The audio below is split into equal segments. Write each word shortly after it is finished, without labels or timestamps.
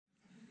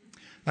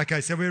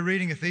Okay, so we're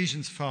reading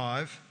Ephesians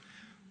 5,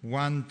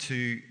 1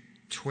 to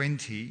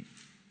 20.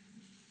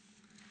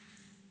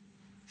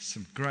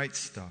 Some great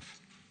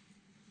stuff.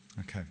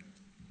 Okay.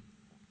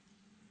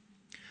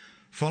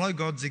 Follow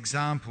God's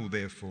example,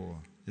 therefore,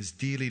 as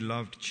dearly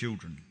loved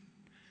children,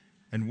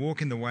 and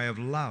walk in the way of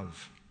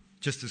love,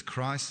 just as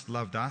Christ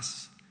loved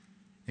us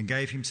and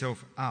gave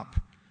himself up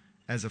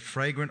as a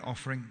fragrant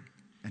offering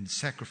and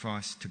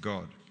sacrifice to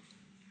God.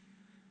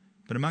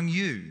 But among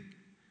you,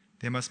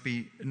 there must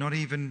be not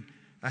even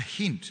a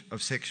hint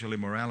of sexual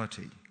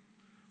immorality,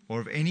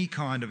 or of any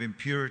kind of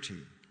impurity,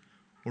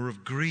 or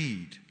of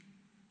greed,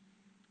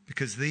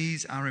 because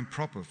these are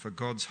improper for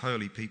God's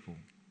holy people.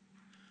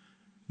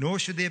 Nor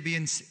should there be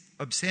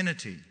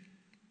obscenity,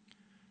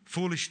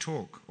 foolish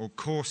talk, or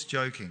coarse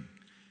joking,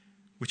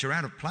 which are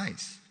out of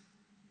place,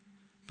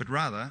 but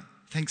rather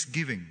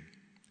thanksgiving.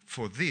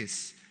 For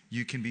this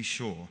you can be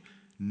sure,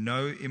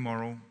 no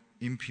immoral,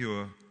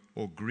 impure,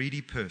 or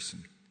greedy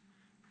person,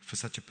 for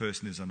such a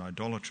person is an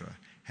idolater,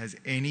 has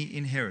any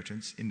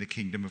inheritance in the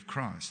kingdom of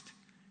Christ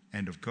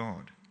and of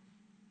God.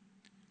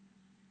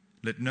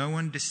 Let no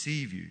one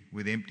deceive you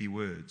with empty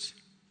words,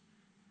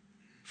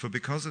 for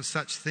because of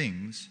such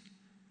things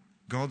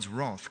God's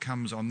wrath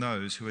comes on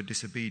those who are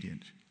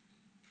disobedient.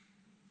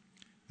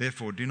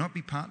 Therefore, do not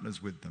be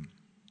partners with them.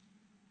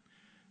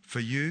 For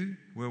you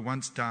were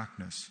once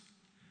darkness,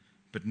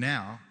 but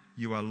now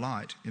you are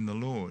light in the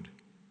Lord.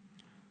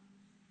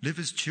 Live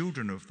as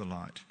children of the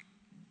light.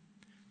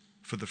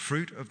 For the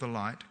fruit of the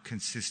light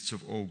consists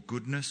of all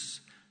goodness,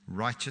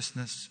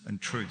 righteousness,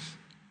 and truth.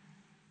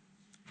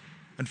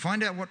 And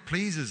find out what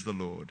pleases the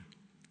Lord.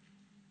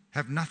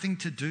 Have nothing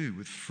to do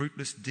with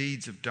fruitless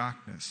deeds of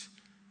darkness,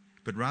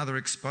 but rather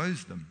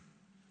expose them.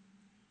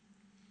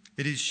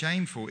 It is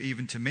shameful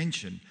even to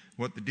mention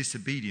what the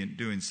disobedient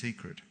do in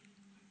secret.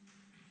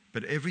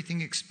 But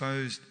everything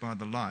exposed by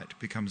the light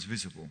becomes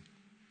visible,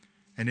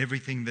 and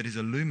everything that is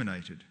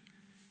illuminated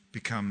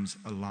becomes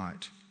a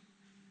light.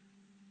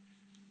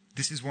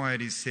 This is why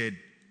it is said,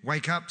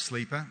 "Wake up,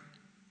 sleeper,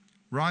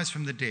 rise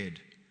from the dead,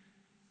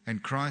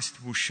 and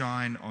Christ will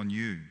shine on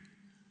you."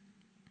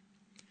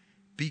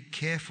 Be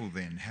careful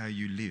then how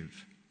you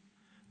live,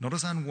 not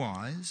as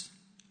unwise,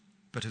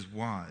 but as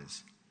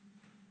wise,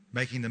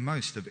 making the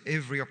most of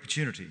every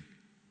opportunity,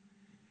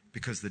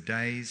 because the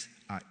days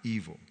are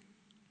evil.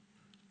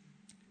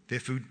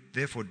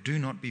 Therefore do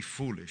not be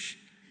foolish,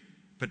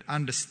 but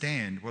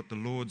understand what the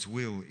Lord's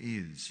will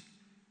is.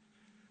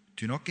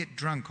 Do not get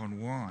drunk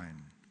on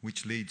wine,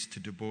 which leads to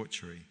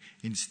debauchery.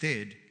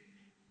 Instead,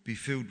 be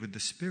filled with the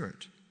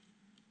Spirit,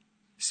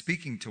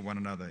 speaking to one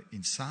another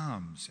in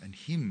psalms and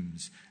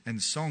hymns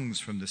and songs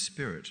from the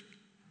Spirit.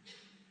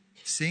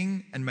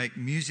 Sing and make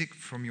music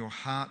from your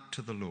heart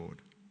to the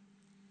Lord.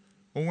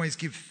 Always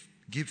give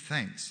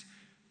thanks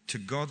to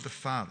God the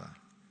Father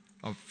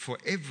for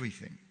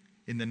everything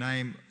in the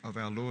name of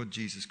our Lord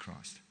Jesus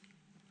Christ.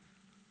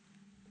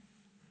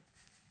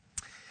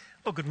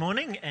 Well, good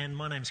morning, and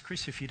my name's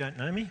Chris, if you don't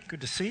know me. Good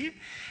to see you.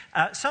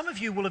 Some of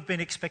you will have been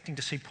expecting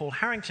to see Paul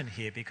Harrington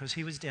here because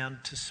he was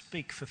down to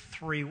speak for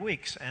 3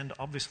 weeks, and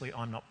obviously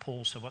I'm not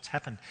Paul, so what's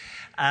happened?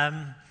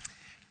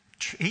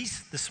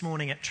 He's this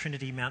morning at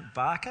Trinity Mount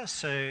Barker,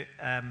 so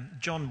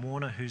John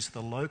Warner, who's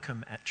the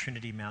locum at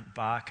Trinity Mount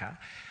Barker,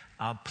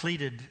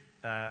 pleaded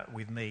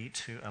with me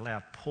to allow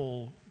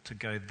Paul to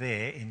go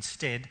there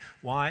instead.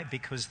 Why?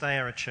 Because they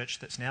are a church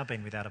that's now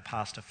been without a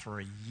pastor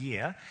for a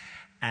year,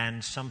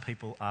 and some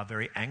people are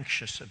very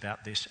anxious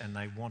about this, and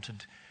they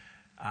wanted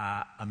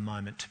a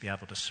moment to be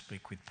able to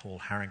speak with Paul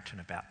Harrington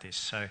about this.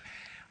 So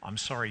I'm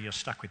sorry you're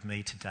stuck with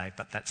me today,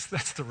 but that's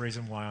the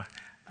reason why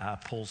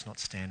Paul's not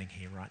standing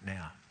here right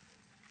now.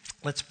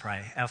 Let's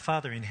pray. Our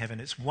Father in heaven,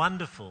 it's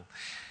wonderful,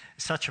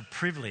 such a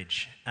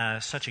privilege,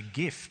 such a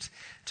gift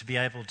to be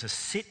able to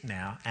sit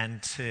now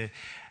and to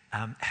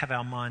have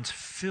our minds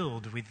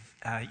filled with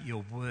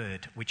your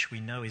word, which we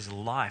know is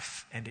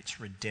life and it's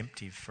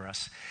redemptive for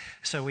us.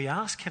 So we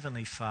ask,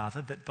 Heavenly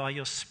Father, that by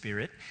your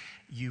Spirit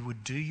you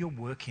would do your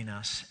work in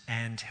us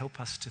and help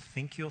us to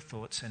think your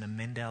thoughts and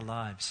amend our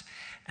lives.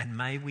 And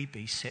may we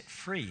be set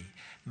free.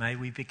 May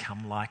we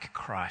become like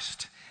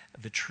Christ,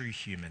 the true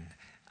human,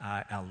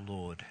 our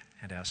Lord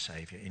and our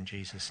Saviour. In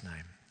Jesus'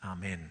 name,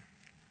 amen.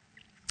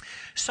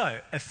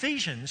 So,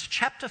 Ephesians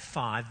chapter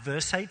 5,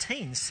 verse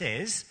 18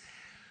 says,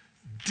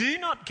 "Do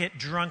not get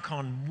drunk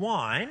on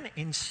wine,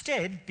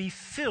 instead be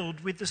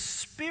filled with the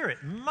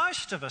Spirit."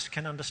 Most of us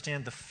can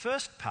understand the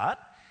first part.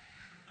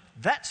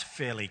 That's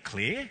fairly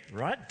clear,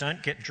 right?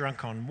 Don't get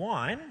drunk on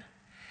wine.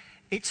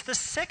 It's the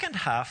second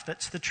half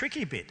that's the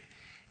tricky bit.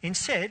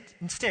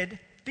 Instead,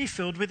 be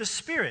filled with the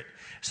Spirit.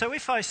 So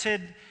if I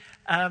said,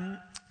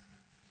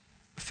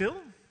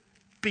 Phil,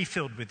 be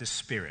filled with the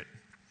Spirit.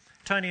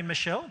 Tony and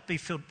Michelle, be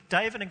filled.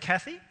 David and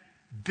Kathy,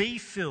 be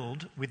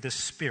filled with the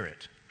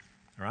Spirit.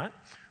 All right?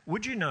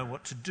 Would you know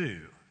what to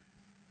do?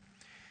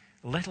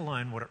 Let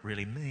alone what it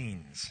really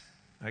means.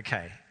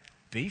 Okay,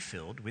 be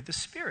filled with the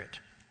Spirit.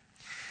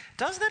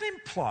 Does that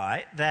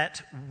imply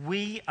that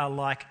we are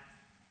like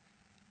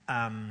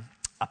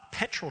a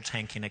petrol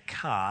tank in a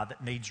car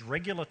that needs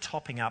regular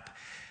topping up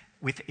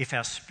if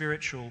our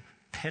spiritual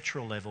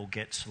petrol level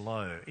gets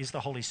low? Is the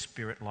Holy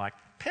Spirit like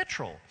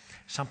petrol,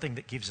 something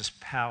that gives us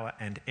power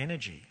and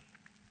energy?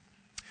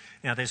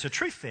 Now, there's a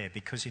truth there,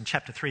 because in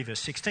chapter 3, verse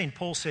 16,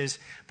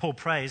 Paul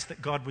prays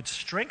that God would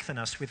strengthen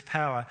us with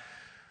power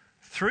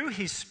through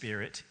his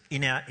Spirit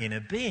in our inner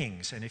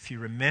beings. And if you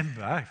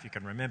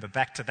can remember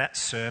back to that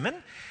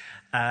sermon,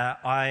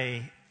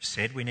 I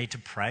said we need to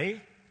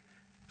pray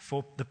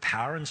for the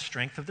power and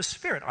strength of the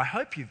Spirit. I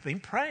hope you've been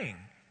praying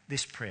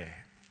this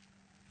prayer.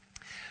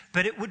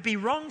 But it would be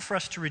wrong for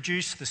us to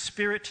reduce the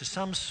Spirit to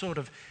some sort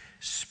of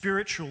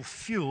spiritual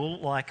fuel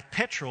like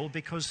petrol,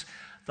 because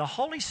the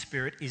Holy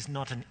Spirit is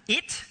not an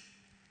it,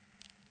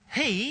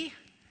 he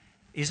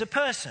is a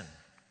person.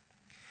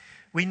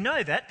 We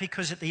know that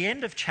because at the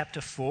end of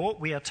chapter 4,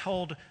 we are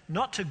told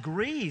not to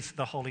grieve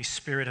the Holy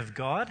Spirit of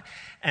God.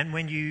 And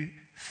when you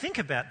think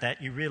about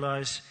that, you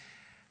realise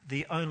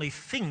the only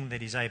thing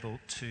that is able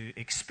to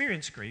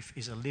experience grief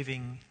is a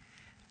living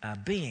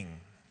being.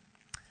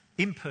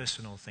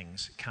 Impersonal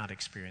things can't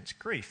experience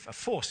grief. A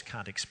force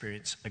can't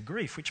experience a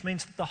grief, which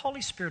means that the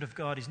Holy Spirit of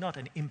God is not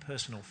an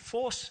impersonal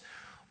force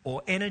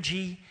or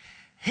energy.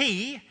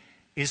 He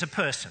is a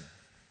person.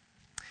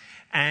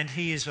 And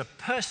he is a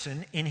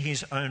person in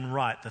his own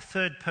right, the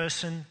third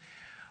person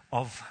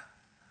of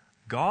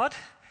God,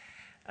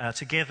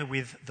 together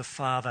with the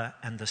Father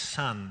and the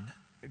Son,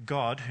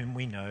 God, whom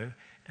we know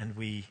and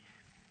we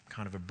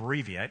kind of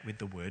abbreviate with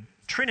the word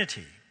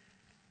Trinity.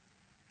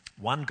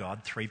 One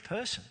God, three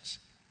persons.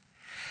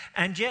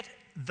 And yet,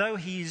 though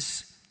he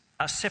is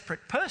a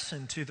separate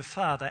person to the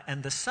Father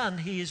and the Son,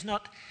 he is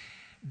not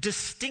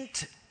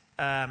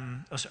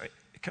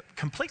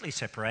completely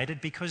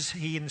separated, because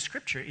he in the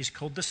Scripture is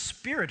called the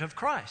Spirit of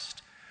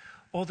Christ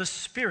or the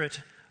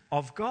Spirit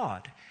of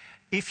God.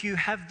 If you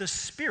have the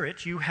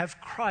Spirit, you have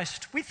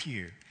Christ with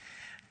you.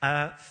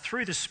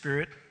 Through the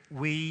Spirit,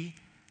 we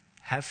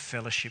have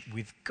fellowship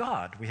with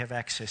God. We have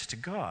access to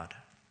God.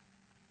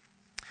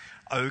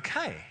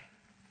 Okay,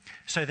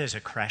 so there's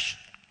a crash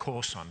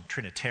course on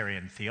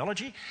Trinitarian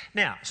theology.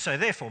 Now, so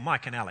therefore,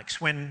 Mike and Alex,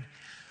 when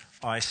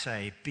I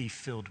say be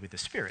filled with the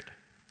Spirit,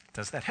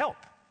 does that help?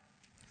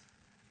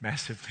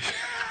 Massively.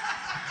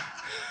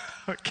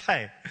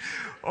 Okay.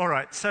 All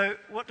right. So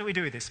what do we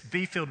do with this?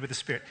 Be filled with the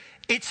Spirit.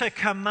 It's a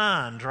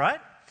command, right?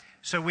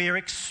 So we are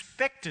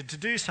expected to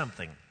do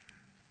something.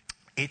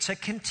 It's a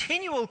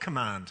continual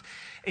command.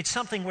 It's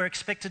something we're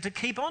expected to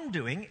keep on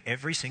doing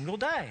every single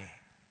day.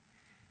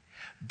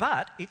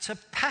 But it's a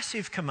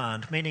passive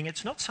command, meaning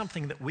it's not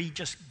something that we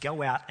just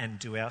go out and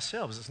do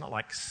ourselves. It's not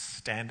like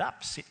stand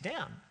up, sit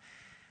down.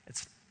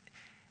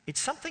 It's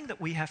something that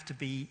we have to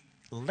be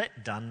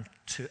let done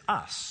to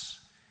us.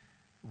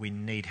 We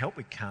need help.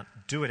 We can't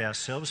do it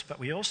ourselves, but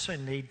we also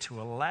need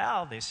to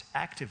allow this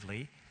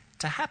actively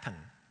to happen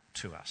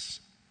to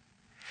us.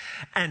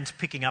 And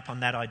picking up on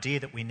that idea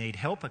that we need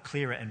help, a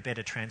clearer and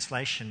better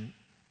translation,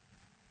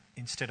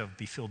 instead of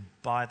be filled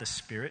by the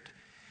Spirit,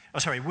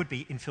 would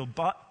be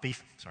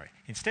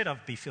instead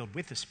of be filled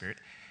with the Spirit,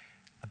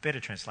 a better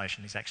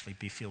translation is actually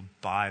be filled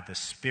by the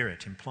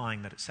Spirit,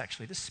 implying that it's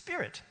actually the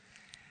Spirit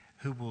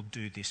who will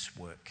do this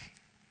work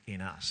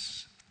in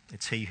us.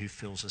 It's he who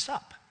fills us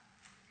up.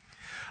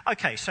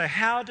 Okay, so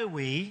how do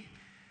we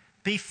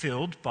be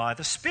filled by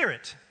the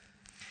Spirit?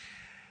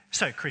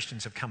 So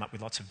Christians have come up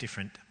with lots of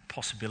different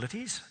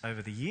possibilities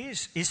over the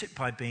years. Is it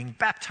by being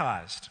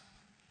baptised?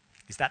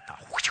 Is that the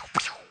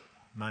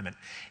moment?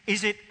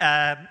 Is it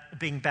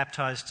being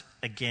baptised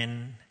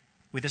again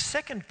with a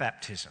second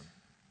baptism?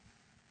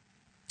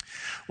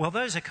 Well,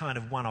 those are kind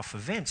of one-off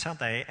events, aren't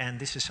they? And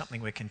this is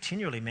something we're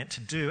continually meant to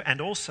do. And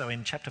also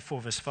in chapter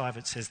 4, verse 5,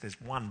 it says there's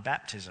one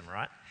baptism,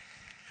 right?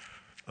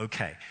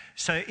 Okay,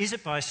 so is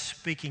it by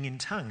speaking in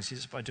tongues?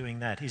 Is it by doing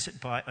that? Is it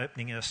by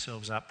opening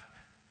ourselves up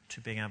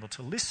to being able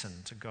to listen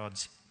to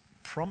God's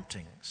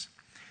promptings?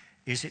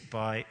 Is it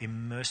by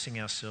immersing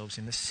ourselves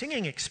in the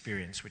singing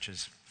experience, which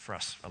is for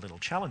us a little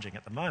challenging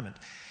at the moment?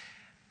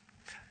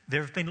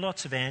 There have been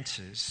lots of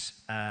answers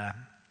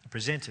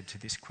presented to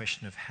this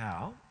question of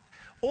how.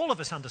 All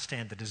of us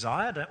understand the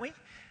desire, don't we?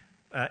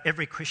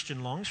 Every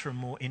Christian longs for a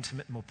more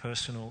intimate, more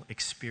personal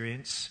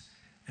experience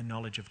and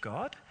knowledge of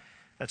God.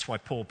 That's why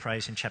Paul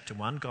prays in chapter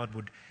 1, God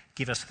would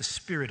give us the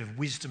spirit of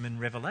wisdom and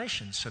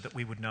revelation so that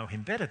we would know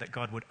him better, that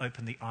God would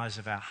open the eyes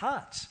of our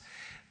hearts,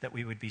 that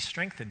we would be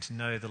strengthened to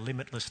know the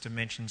limitless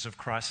dimensions of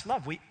Christ's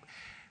love.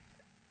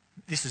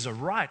 This is a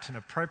right and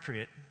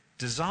appropriate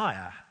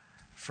desire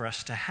for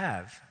us to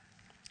have,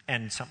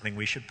 and something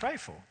we should pray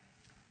for.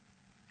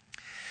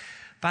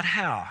 But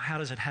how? How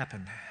does it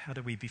happen? How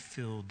do we be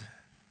filled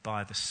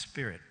by the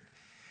Spirit?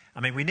 I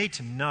mean, we need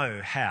to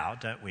know how,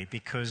 don't we?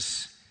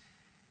 Because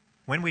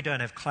when we don't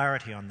have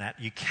clarity on that,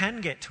 you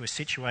can get to a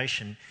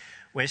situation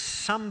where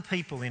some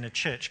people in a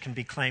church can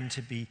be claimed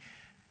to be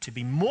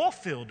more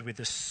filled with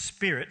the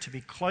Spirit, to be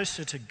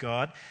closer to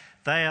God.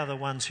 They are the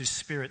ones whose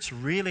spirits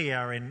really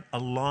are in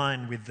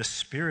line with the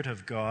Spirit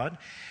of God,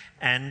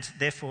 and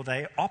therefore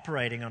they're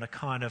operating on a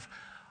kind of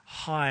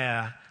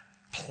higher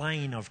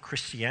plane of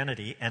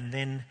Christianity, and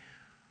then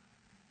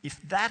if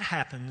that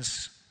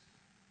happens,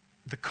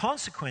 the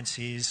consequence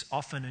is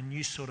often a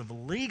new sort of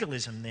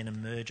legalism then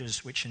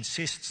emerges, which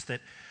insists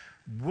that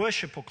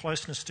worship or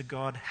closeness to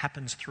God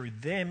happens through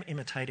them,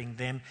 imitating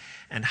them,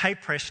 and hey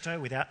presto,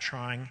 without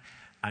trying,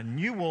 a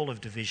new wall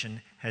of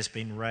division has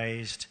been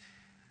raised,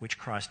 which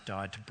Christ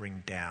died to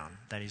bring down.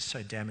 That is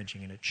so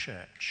damaging in a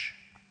church.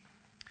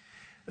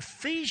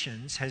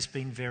 Ephesians has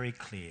been very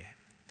clear.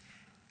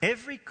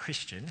 Every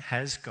Christian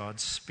has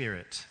God's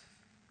Spirit.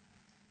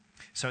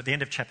 So at the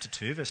end of chapter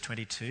 2, verse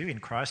 22, in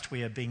Christ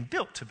we are being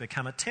built to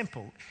become a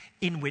temple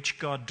in which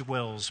God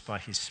dwells by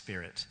his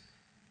Spirit.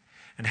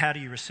 And how do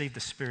you receive the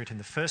Spirit in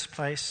the first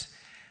place?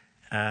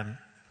 In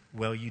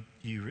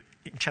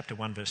chapter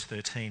 1, verse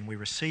 13, we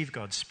receive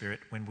God's Spirit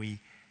when we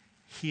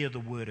hear the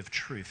word of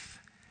truth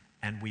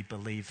and we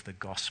believe the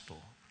gospel.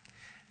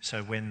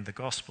 So when the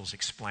gospel's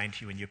explained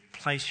to you and you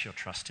place your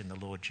trust in the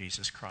Lord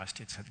Jesus Christ,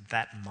 it's at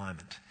that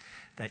moment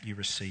that you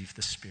receive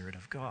the Spirit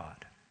of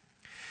God.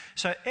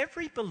 So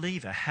every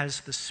believer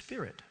has the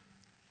Spirit,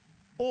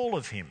 all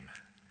of him.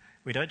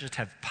 We don't just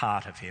have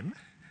part of him,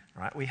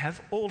 right? We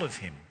have all of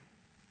him.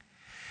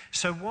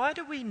 So why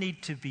do we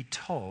need to be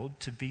told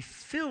to be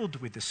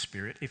filled with the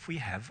Spirit if we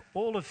have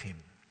all of him?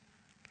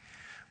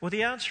 Well,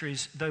 the answer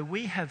is, though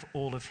we have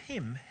all of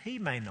him, he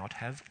may not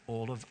have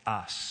all of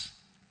us.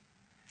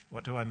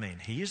 What do I mean?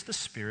 He is the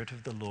Spirit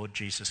of the Lord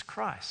Jesus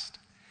Christ.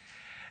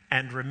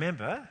 And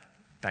remember,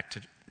 back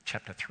to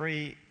chapter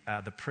 3,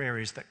 the prayer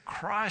is that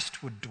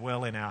Christ would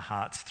dwell in our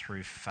hearts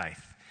through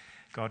faith.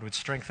 God would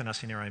strengthen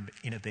us in our own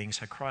inner being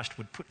so Christ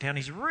would put down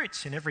his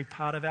roots in every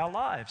part of our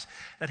lives,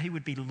 that he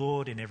would be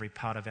Lord in every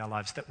part of our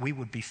lives, that we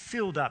would be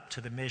filled up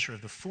to the measure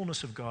of the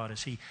fullness of God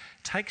as he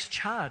takes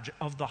charge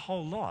of the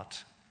whole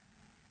lot.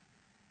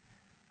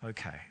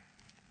 Okay,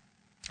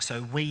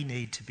 so we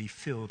need to be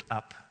filled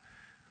up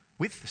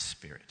with the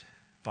Spirit,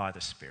 by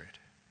the Spirit.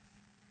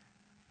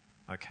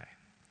 Okay.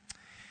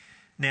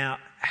 Now,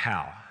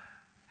 how?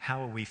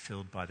 How are we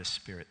filled by the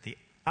Spirit? The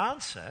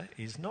answer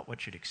is not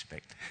what you'd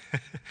expect.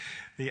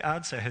 The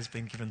answer has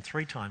been given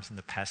 3 times in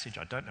the passage.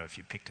 I don't know if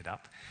you picked it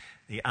up.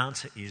 The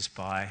answer is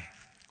by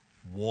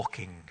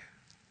walking.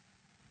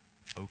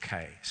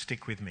 Okay,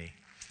 stick with me.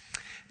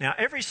 Now,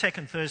 every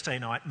second Thursday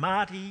night,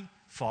 Marty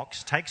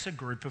Fox takes a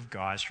group of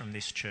guys from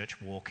this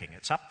church walking.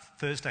 It's up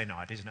Thursday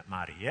night, isn't it,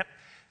 Marty? Yep.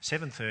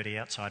 7:30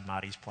 outside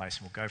Marty's place,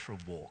 and we'll go for a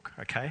walk,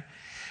 okay?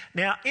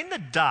 Now, in the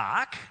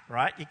dark,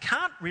 right, you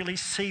can't really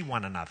see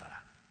one another.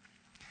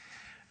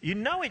 You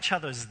know each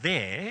other's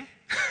there,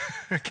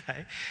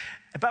 okay,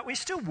 but we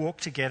still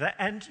walk together,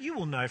 and you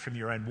will know from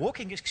your own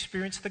walking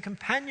experience the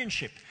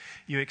companionship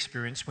you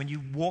experience when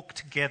you walk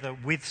together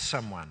with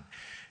someone.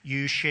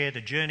 You share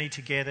the journey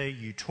together,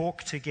 you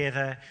talk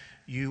together,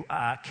 you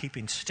keep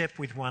in step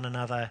with one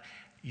another,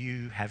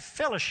 you have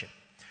fellowship.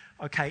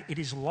 Okay, it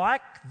is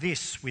like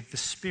this with the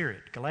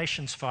Spirit.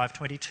 Galatians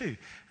 5:22,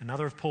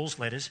 another of Paul's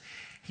letters,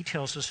 he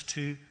tells us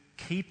to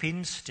keep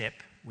in step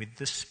with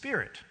the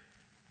Spirit.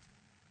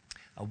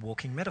 A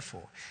walking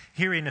metaphor.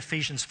 Here in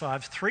Ephesians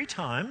 5, 3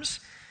 times,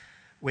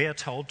 we are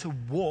told to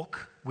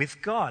walk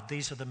with God.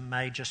 These are the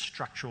major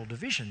structural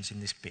divisions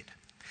in this bit.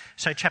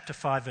 So chapter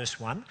 5, verse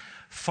 1,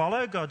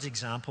 follow God's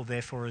example,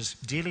 therefore, as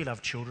dearly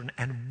loved children,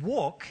 and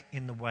walk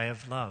in the way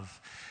of love.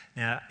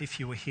 Now, if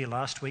you were here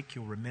last week,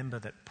 you'll remember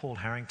that Paul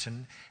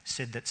Harrington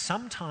said that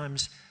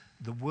sometimes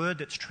the word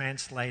that's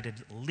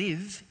translated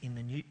live in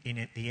the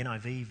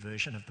NIV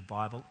version of the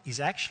Bible is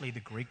actually the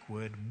Greek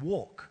word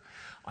walk.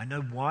 I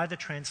know why the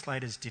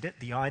translators did it.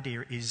 The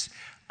idea is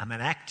an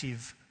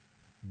active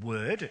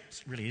word.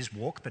 It really is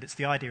walk, but it's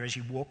the idea as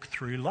you walk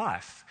through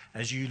life.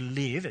 As you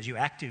live, as you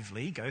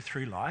actively go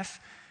through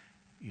life,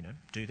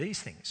 do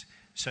these things.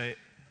 So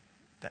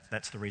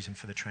that's the reason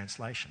for the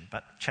translation.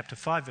 But chapter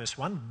 5, verse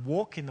 1,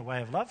 walk in the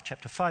way of love.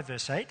 Chapter 5,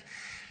 verse 8,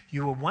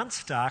 you were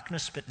once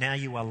darkness, but now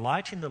you are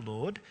light in the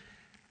Lord.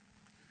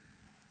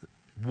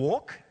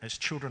 Walk as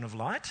children of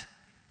light.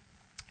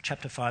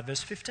 Chapter 5,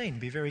 verse 15,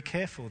 be very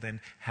careful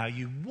then how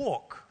you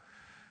walk,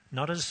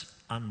 not as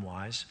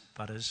unwise,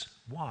 but as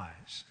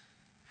wise.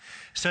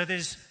 So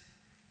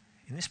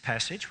in this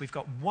passage, we've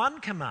got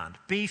one command,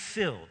 be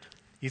filled.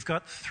 You've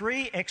got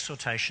 3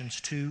 exhortations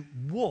to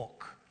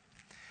walk.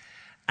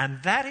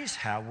 And that is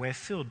how we're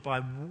filled, by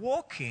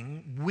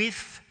walking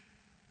with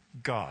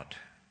God.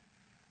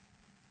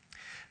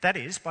 That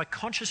is, by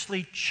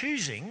consciously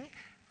choosing,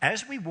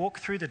 as we walk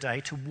through the day,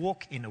 to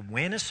walk in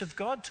awareness of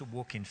God, to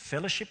walk in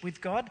fellowship with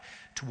God,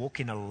 to walk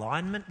in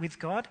alignment with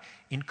God,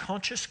 in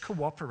conscious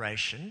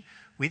cooperation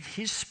with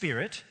his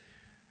Spirit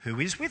who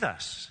is with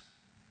us.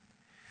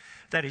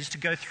 That is, to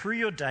go through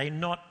your day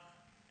not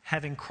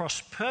having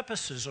cross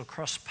purposes or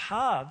cross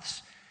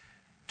paths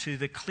to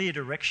the clear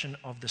direction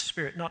of the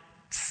Spirit, not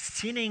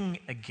sinning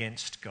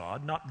against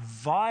God, not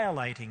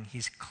violating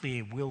his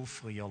clear will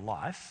for your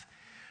life,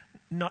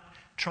 not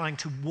trying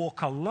to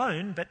walk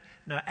alone, but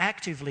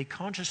actively,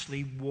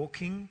 consciously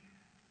walking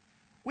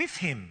with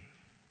him.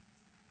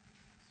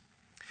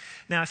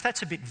 Now, if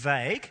that's a bit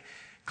vague,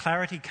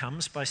 clarity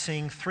comes by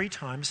seeing 3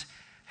 times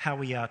how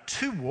we are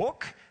to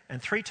walk,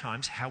 and 3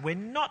 times how we're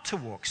not to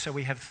walk. So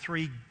we have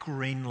 3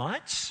 green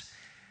lights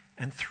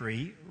and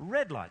 3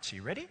 red lights. Are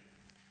you ready?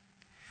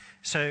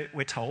 So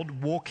we're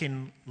told, walk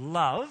in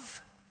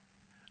love,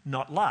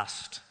 not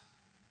lust.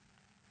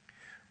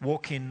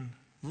 Walk in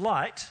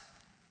light,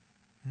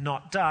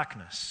 not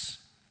darkness.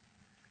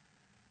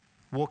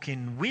 Walk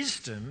in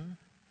wisdom,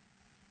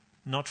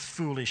 not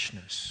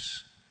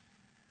foolishness.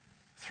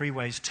 3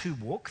 ways to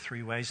walk,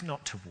 3 ways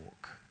not to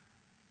walk.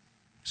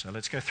 So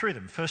let's go through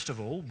them. First of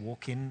all,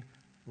 walk in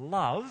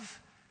love,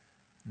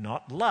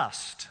 not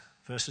lust.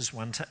 Verses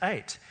 1 to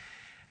 8.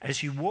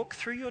 As you walk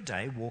through your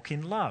day, walk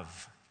in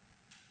love.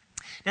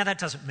 Now, that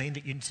doesn't mean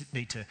that you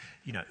need to,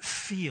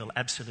 feel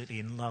absolutely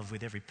in love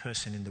with every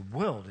person in the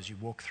world as you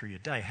walk through your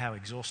day. How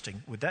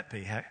exhausting would that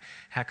be?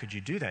 How could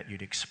you do that?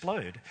 You'd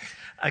explode.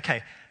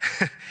 Okay,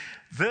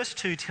 verse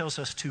 2 tells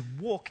us to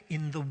walk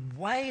in the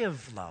way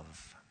of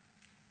love.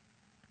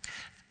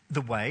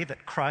 The way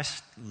that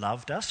Christ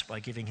loved us by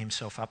giving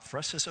himself up for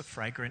us as a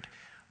fragrant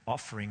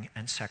offering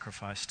and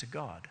sacrifice to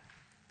God.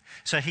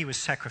 So he was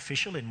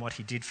sacrificial in what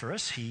he did for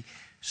us. He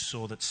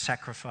saw that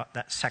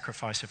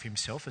sacrifice of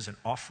himself as an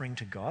offering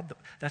to God.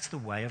 That's the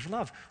way of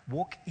love.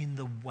 Walk in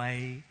the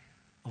way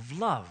of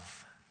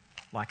love,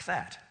 like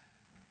that.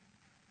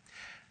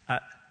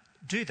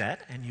 Do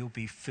that and you'll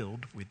be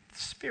filled with the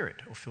Spirit,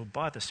 or filled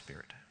by the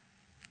Spirit,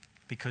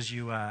 because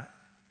you are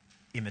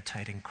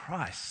imitating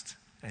Christ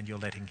and you're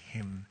letting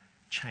him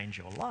change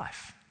your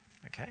life.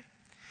 Okay?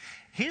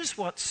 Here's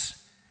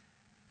what's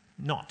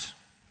not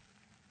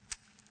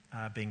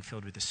being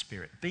filled with the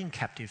Spirit: being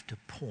captive to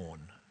porn.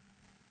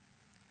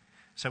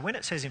 So when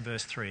it says in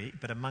verse 3,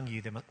 but among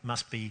you there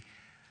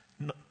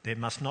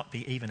must not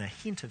be even a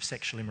hint of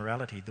sexual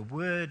immorality, the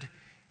word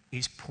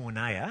is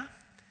porneia,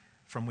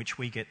 from which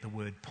we get the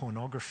word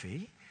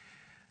pornography.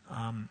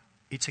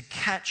 It's a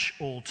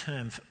catch-all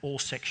term for all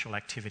sexual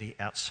activity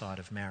outside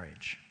of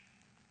marriage.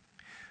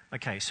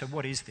 Okay, so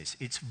what is this?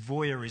 It's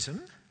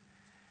voyeurism,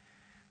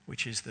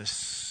 which is the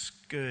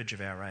scourge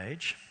of our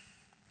age.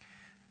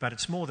 But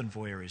it's more than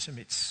voyeurism.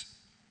 It's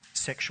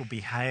sexual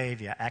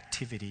behaviour,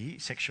 activity,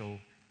 sexual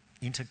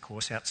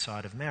intercourse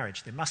outside of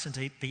marriage. There mustn't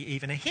be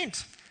even a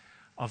hint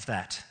of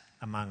that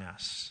among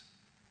us.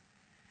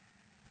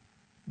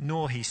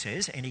 Nor, he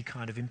says, any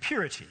kind of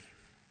impurity,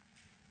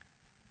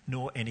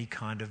 nor any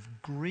kind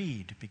of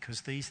greed,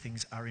 because these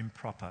things are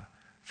improper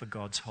for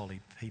God's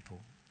holy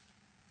people.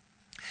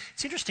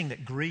 It's interesting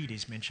that greed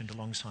is mentioned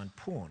alongside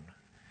porn.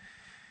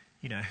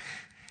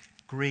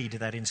 Greed,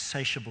 that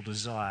insatiable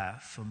desire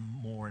for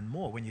more and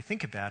more. When you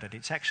think about it,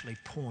 it's actually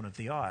porn of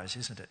the eyes,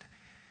 isn't it?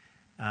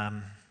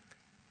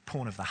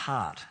 Porn of the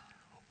heart.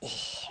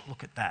 Oh,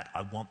 look at that.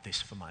 I want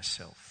this for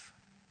myself.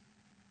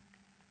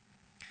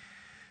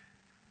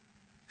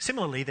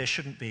 Similarly, there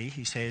shouldn't be,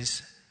 he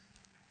says,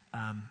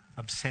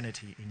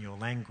 obscenity in your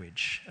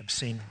language,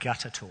 obscene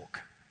gutter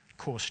talk,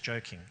 coarse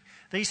joking.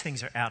 These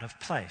things are out of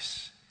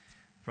place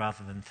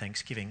rather than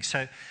thanksgiving.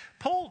 So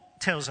Paul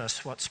tells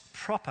us what's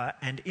proper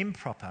and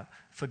improper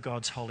for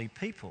God's holy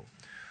people.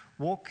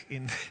 Walk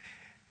in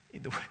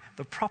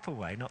the proper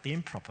way, not the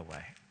improper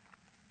way.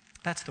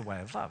 That's the way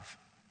of love.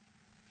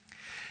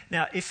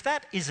 Now, if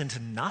that isn't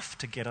enough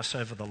to get us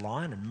over the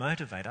line and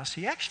motivate us,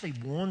 he actually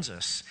warns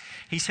us.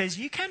 He says,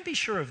 you can be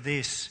sure of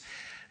this: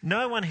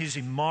 no one who's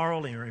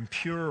immoral or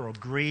impure or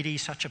greedy,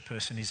 such a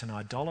person is an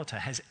idolater,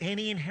 has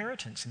any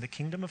inheritance in the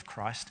kingdom of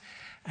Christ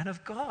and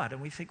of God.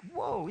 And we think,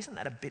 whoa, isn't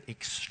that a bit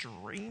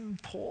extreme,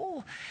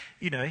 Paul?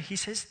 He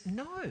says,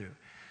 no,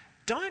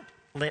 don't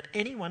let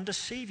anyone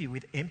deceive you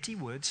with empty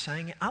words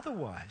saying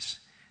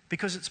otherwise,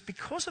 because it's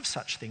because of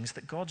such things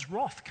that God's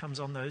wrath comes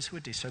on those who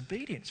are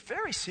disobedient. It's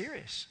very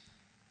serious.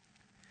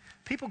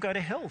 People go to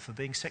hell for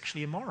being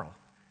sexually immoral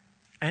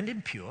and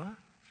impure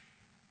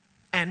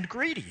and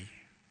greedy.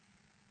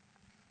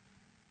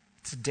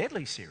 It's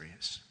deadly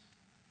serious.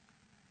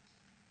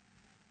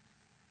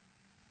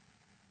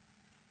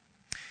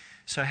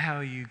 So how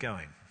are you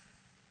going?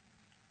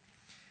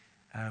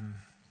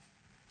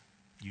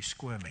 You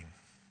squirming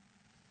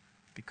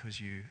because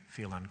you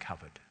feel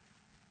uncovered?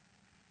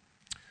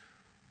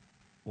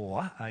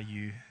 Or are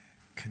you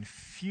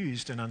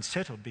confused and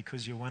unsettled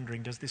because you're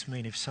wondering, does this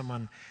mean if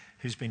someone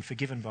who's been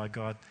forgiven by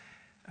God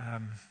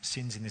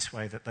sins in this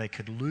way that they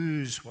could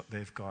lose what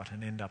they've got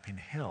and end up in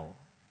hell?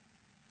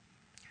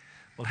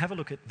 Well, have a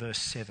look at verse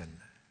 7.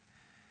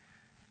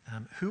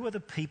 Who are the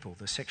people,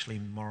 the sexually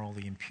immoral,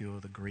 the impure,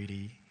 the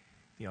greedy,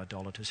 the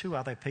idolaters? Who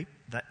are they people?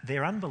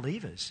 They're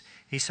unbelievers.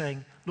 He's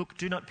saying, look,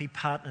 do not be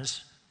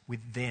partners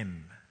with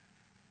them.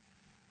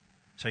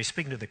 So he's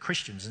speaking to the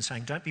Christians and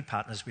saying, don't be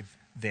partners with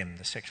them,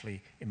 the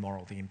sexually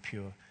immoral, the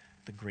impure,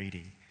 the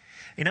greedy.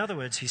 In other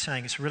words, he's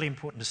saying it's really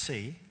important to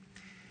see,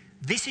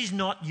 this is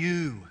not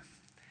you.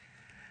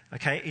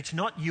 Okay, it's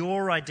not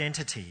your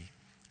identity.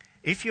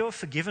 If you're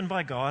forgiven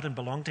by God and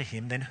belong to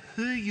him, then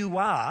who you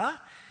are,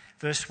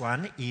 verse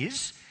 1,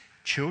 is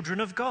children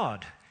of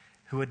God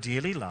who are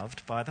dearly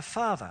loved by the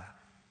Father.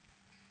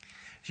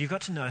 So you've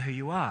got to know who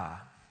you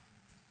are.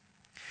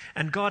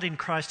 And God in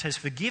Christ has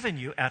forgiven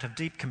you out of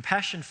deep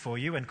compassion for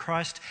you, and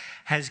Christ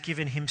has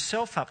given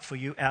himself up for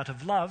you out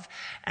of love.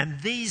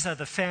 And these are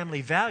the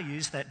family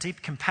values, that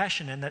deep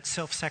compassion and that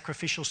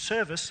self-sacrificial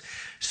service.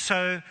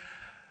 So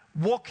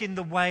walk in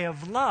the way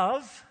of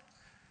love,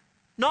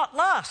 not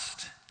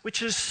lust,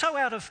 which is so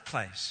out of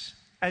place,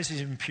 as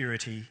is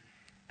impurity,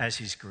 as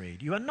is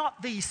greed. You are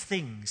not these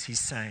things, he's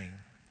saying.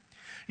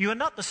 You are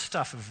not the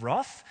stuff of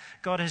wrath.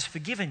 God has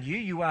forgiven you.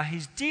 You are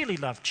his dearly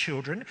loved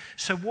children.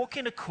 So walk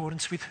in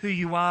accordance with who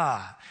you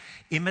are,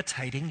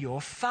 imitating your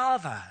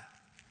Father.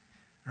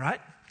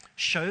 Right?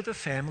 Show the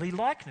family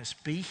likeness.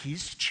 Be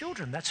his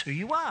children. That's who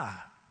you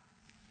are.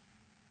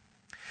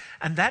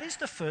 And that is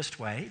the first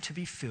way to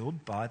be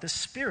filled by the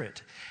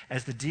Spirit.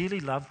 As the dearly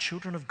loved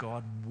children of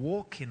God,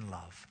 walk in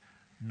love,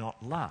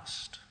 not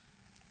lust.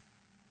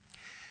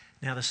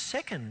 Now, the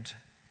second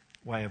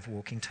way of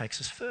walking takes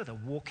us further.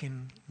 Walk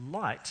in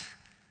light,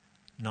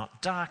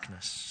 not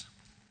darkness.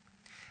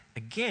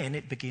 Again,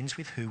 it begins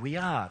with who we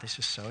are. This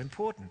is so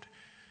important.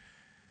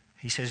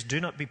 He says, do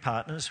not be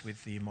partners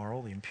with the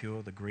immoral, the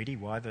impure, the greedy.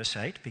 Why? Verse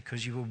 8,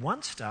 because you were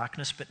once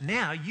darkness, but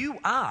now you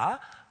are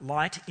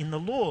light in the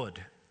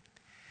Lord.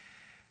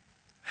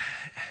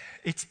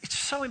 It's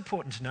so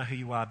important to know who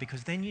you are,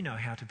 because then you know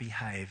how to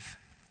behave,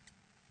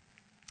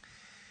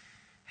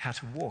 how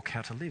to walk,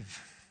 how to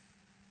live.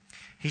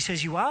 He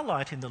says, you are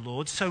light in the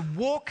Lord, so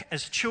walk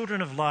as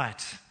children of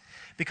light,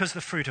 because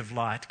the fruit of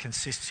light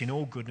consists in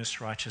all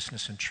goodness,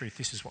 righteousness, and truth.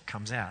 This is what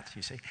comes out,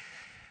 you see.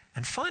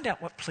 And find out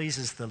what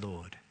pleases the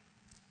Lord.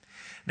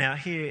 Now,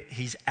 here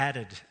he's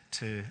added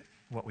to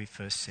what we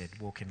first said,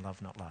 walk in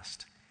love, not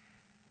lust.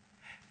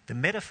 The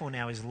metaphor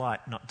now is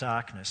light, not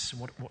darkness.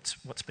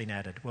 What's been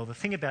added? Well, the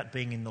thing about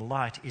being in the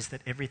light is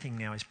that everything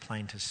now is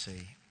plain to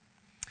see.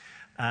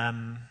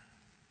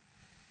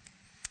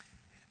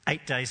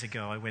 8 days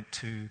ago, I went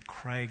to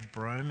Craig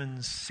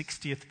Broman's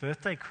 60th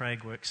birthday.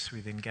 Craig works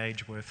with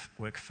Engage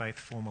Work Faith,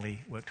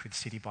 formerly worked with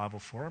City Bible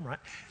Forum, right?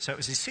 So it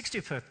was his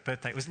 60th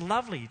birthday. It was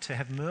lovely to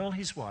have Merle,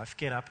 his wife,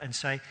 get up and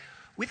say,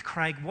 with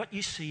Craig, what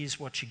you see is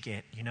what you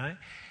get, you know?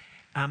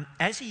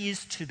 As he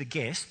is to the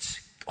guests,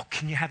 oh,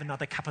 can you have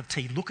another cup of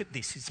tea? Look at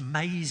this. It's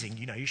amazing.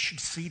 You know, you should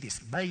see this.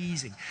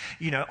 Amazing.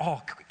 You know,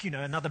 oh, you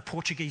know, another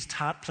Portuguese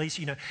tart, please.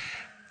 You know,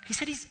 he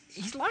said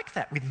he's like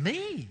that with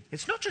me.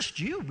 It's not just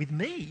you, with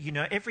me. You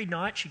know, every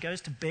night she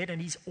goes to bed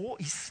and he's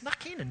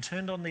snuck in and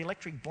turned on the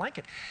electric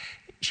blanket.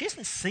 She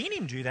hasn't seen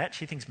him do that.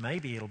 She thinks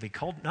maybe it'll be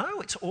cold.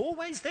 No, it's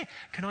always there.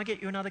 Can I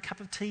get you another cup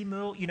of tea,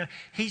 Merle? You know,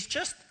 he's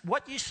just,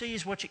 what you see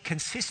is what you,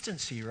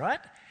 consistency, right?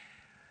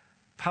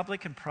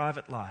 Public and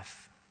private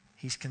life.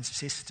 He's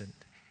consistent.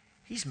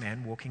 He's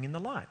man walking in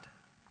the light.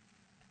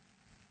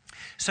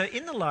 So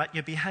in the light,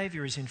 your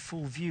behaviour is in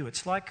full view.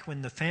 It's like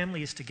when the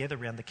family is together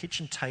around the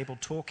kitchen table,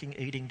 talking,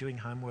 eating, doing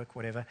homework,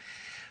 whatever,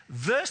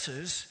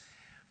 versus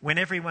when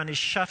everyone is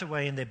shut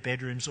away in their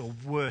bedrooms, or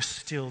worse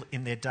still,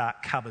 in their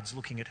dark cupboards,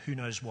 looking at who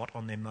knows what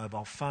on their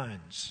mobile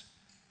phones.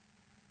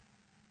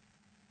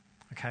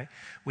 Okay?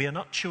 We are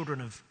not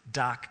children of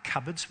dark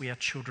cupboards, we are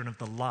children of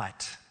the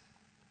light.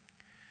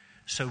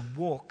 So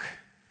walk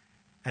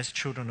as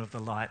children of the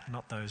light,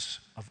 not those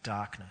of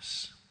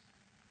darkness.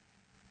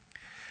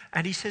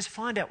 And he says,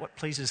 find out what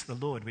pleases the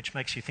Lord, which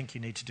makes you think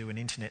you need to do an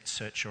internet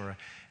search or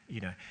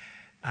no.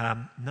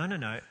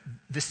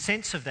 The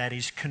sense of that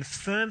is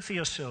confirm for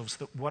yourselves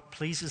that what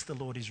pleases the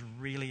Lord is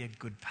really a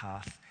good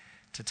path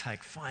to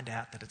take. Find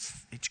out that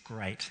it's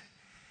great.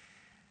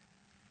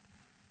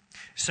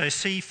 So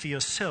see for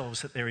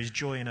yourselves that there is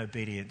joy in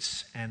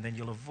obedience, and then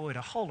you'll avoid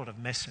a whole lot of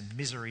mess and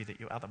misery that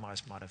you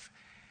otherwise might have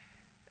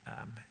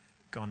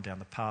gone down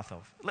the path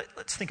of.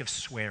 Let's think of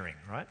swearing,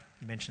 right?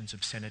 He mentions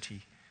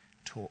obscenity,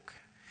 talk.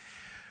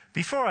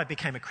 Before I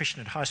became a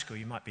Christian at high school,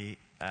 you might be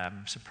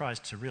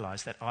surprised to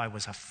realise that I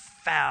was a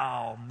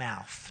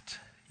foul-mouthed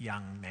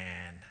young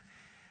man.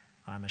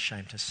 I'm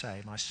ashamed to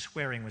say. My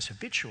swearing was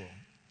habitual.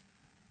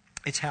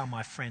 It's how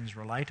my friends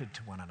related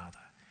to one another,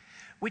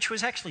 which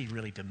was actually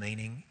really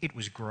demeaning. It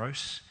was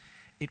gross.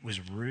 It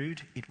was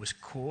rude. It was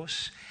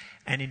coarse.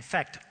 And in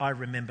fact, I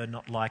remember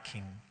not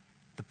liking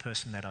the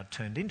person that I'd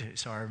turned into.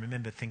 So I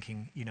remember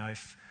thinking, you know,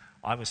 if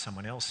I was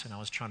someone else and I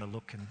was trying to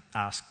look and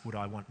ask, would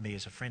I want me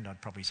as a friend?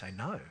 I'd probably say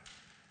no.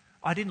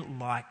 I didn't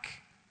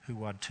like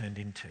who I'd turned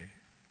into.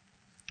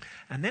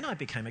 And then I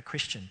became a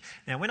Christian.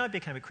 Now, when I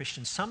became a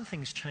Christian, some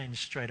things changed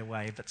straight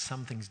away, but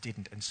some things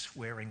didn't, and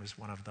swearing was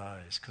one of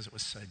those because it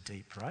was so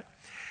deep, right?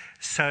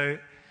 So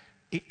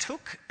it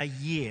took a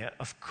year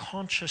of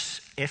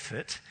conscious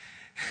effort,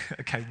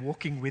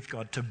 walking with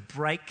God, to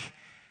break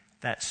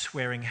that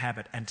swearing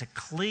habit and to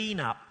clean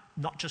up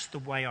not just the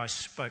way I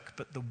spoke,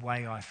 but the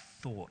way I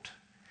thought.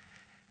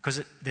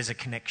 Because there's a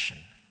connection.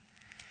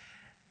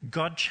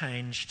 God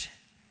changed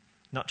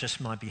not just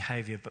my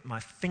behaviour, but my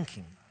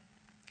thinking.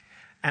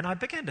 And I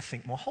began to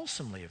think more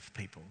wholesomely of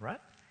people,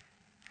 right?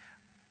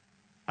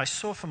 I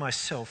saw for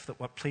myself that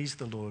what pleased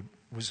the Lord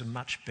was a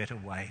much better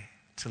way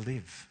to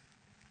live.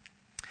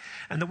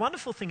 And the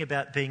wonderful thing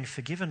about being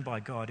forgiven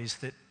by God is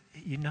that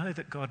you know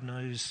that God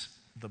knows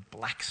the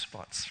black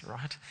spots,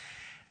 right?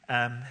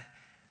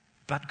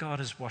 but God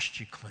has washed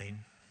you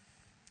clean.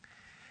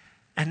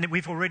 And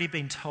we've already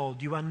been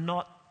told you are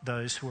not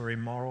those who are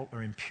immoral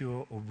or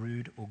impure or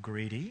rude or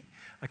greedy.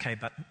 Okay,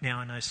 but now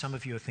I know some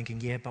of you are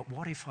thinking, yeah, but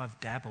what if I've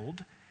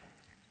dabbled?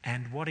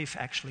 And what if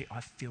actually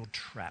I feel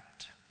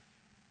trapped?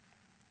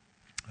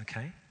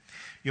 Okay?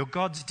 You're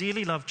God's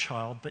dearly loved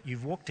child, but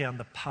you've walked down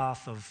the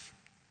path of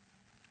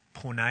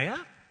porneia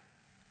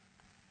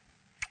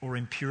or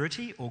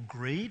impurity or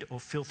greed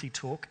or filthy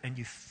talk, and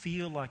you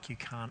feel like you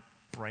can't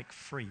break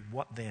free.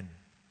 What then?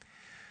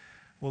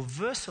 Well,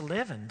 verse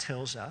 11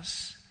 tells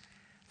us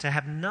to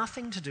have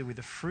nothing to do with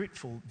the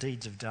fruitless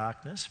deeds of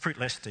darkness,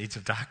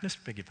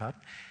 beg your pardon,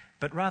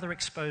 but rather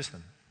expose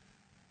them.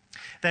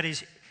 That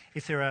is,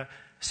 if there are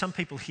some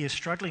people here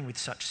struggling with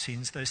such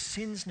sins, those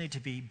sins need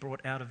to be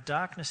brought out of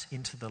darkness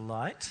into the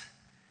light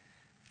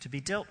to be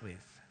dealt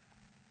with.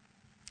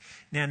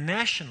 Now,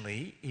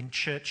 nationally, in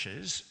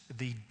churches,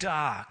 the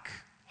dark,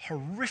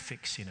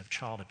 horrific sin of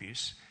child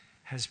abuse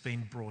has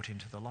been brought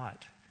into the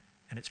light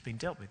and it's been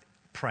dealt with.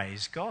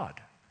 Praise God,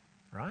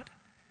 right?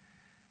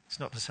 It's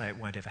not to say it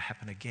won't ever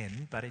happen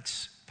again, but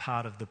it's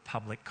part of the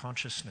public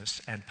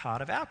consciousness and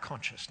part of our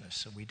consciousness.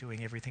 So we're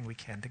doing everything we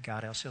can to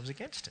guard ourselves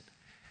against it.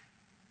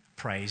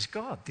 Praise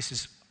God. This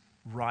is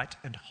right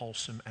and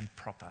wholesome and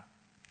proper.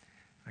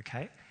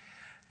 Okay?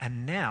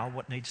 And now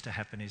what needs to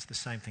happen is the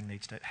same thing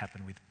needs to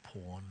happen with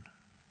porn.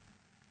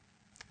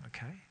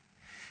 Okay?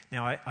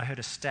 Now I heard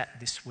a stat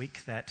this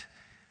week that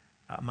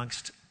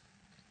amongst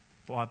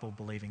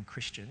Bible-believing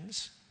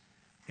Christians,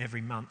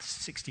 every month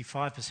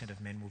 65%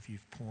 of men will view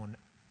porn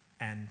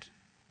and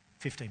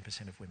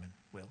 15% of women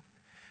will.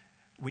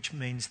 Which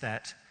means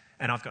that,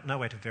 and I've got no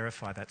way to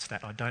verify that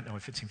stat, I don't know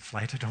if it's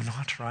inflated or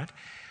not, right?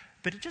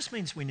 But it just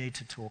means we need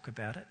to talk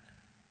about it.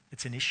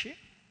 It's an issue.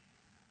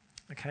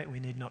 Okay, we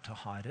need not to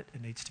hide it.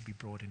 It needs to be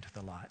brought into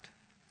the light.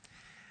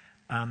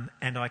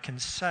 And I can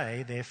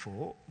say,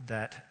 therefore,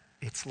 that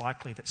it's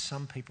likely that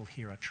some people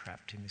here are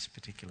trapped in this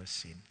particular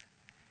sin.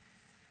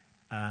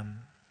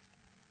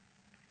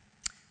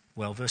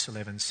 Well, verse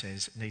 11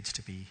 says it needs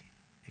to be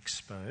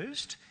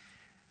exposed.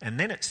 And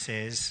then it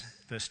says,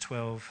 verse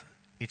 12,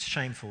 it's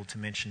shameful to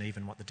mention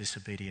even what the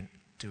disobedient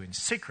do in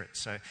secret.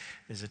 So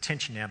there's a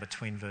tension now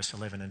between verse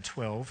 11 and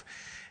 12.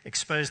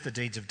 Expose the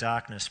deeds of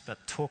darkness,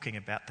 but talking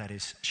about that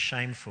is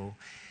shameful.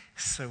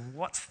 So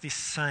what's this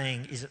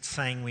saying? Is it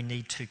saying we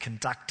need to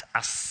conduct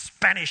a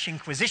Spanish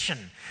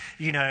Inquisition?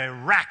 You know,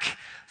 rack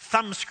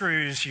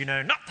thumbscrews,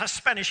 not the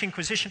Spanish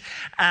Inquisition.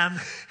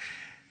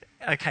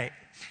 Okay.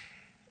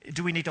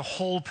 Do we need to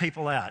haul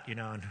people out,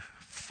 and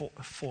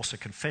force a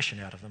confession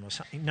out of them or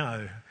something?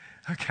 No.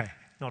 Okay,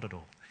 not at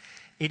all.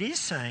 It is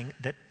saying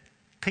that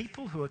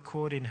people who are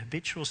caught in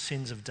habitual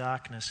sins of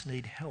darkness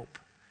need help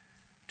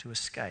to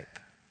escape.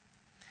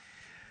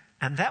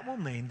 And that will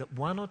mean that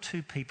one or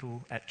two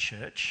people at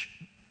church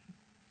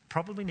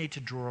probably need to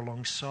draw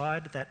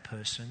alongside that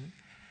person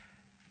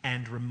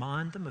and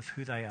remind them of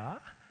who they are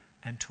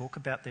and talk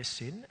about their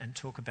sin and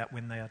talk about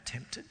when they are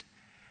tempted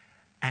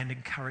and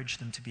encourage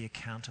them to be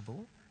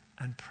accountable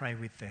and pray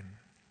with them.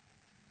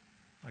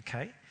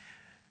 Okay?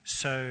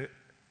 So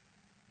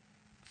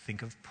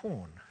think of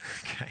porn.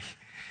 Okay?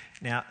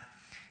 Now,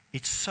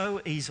 it's so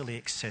easily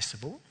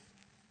accessible.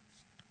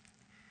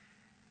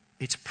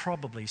 It's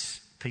probably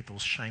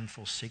people's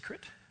shameful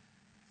secret.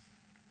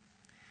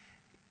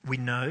 We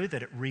know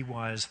that it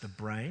rewires the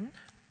brain.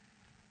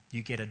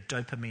 You get a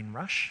dopamine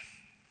rush.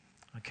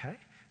 Okay?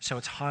 So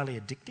it's highly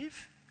addictive.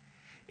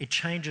 It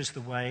changes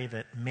the way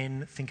that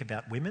men think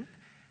about women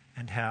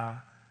and how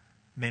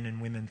men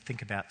and women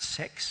think about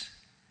sex.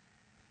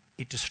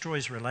 It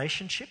destroys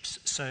relationships.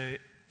 So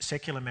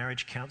secular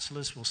marriage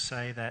counsellors will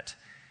say that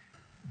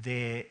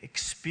their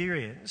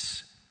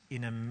experience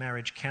in a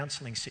marriage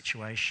counselling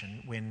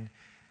situation when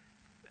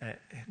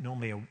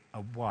normally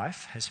a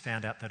wife has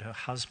found out that her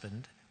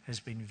husband has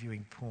been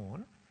viewing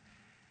porn,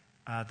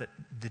 that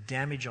the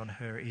damage on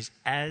her is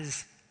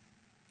as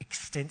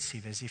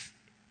extensive as if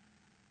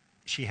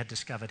she had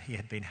discovered he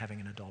had been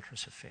having an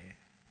adulterous affair.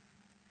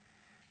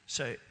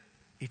 So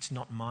it's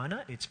not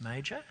minor, it's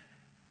major,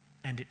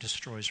 and it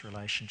destroys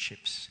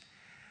relationships.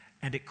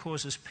 And it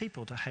causes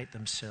people to hate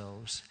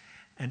themselves.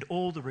 And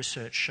all the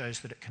research shows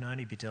that it can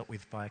only be dealt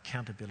with by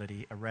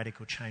accountability, a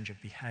radical change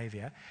of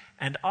behaviour,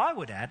 and I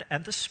would add,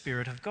 and the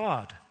Spirit of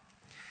God.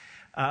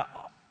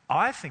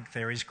 I think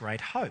there is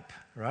great hope,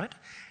 right?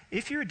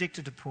 If you're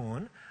addicted to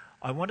porn,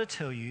 I want to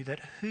tell you that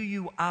who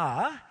you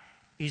are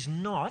is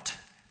not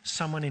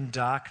someone in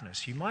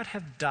darkness. You might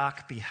have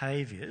dark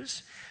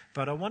behaviours,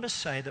 but I want to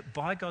say that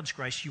by God's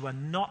grace, you are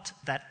not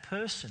that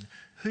person.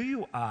 Who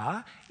you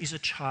are is a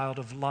child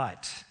of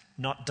light,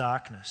 not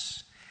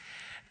darkness.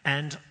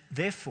 And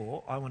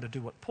therefore, I want to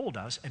do what Paul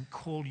does and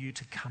call you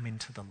to come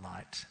into the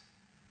light.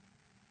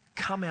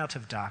 Come out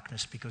of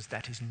darkness because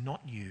that is not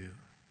you.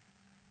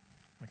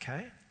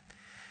 Okay?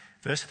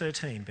 Verse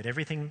 13, but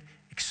everything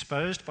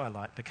exposed by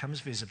light becomes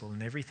visible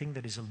and everything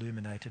that is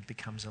illuminated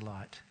becomes a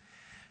light.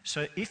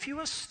 So if you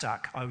are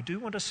stuck, I do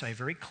want to say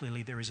very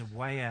clearly there is a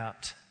way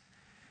out.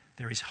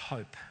 There is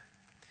hope.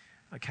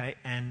 Okay?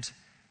 And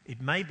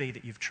It may be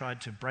that you've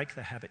tried to break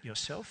the habit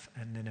yourself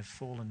and then have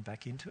fallen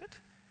back into it.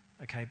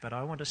 Okay, but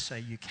I want to say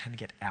you can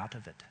get out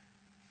of it.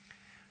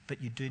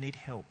 But you do need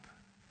help,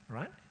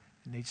 right?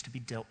 It needs to be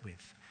dealt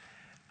with.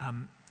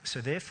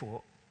 So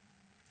therefore,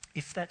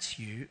 if that's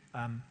you,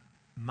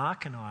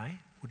 Mark and I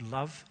would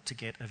love to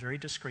get a very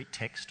discreet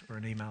text or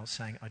an email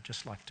saying, I'd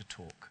just like to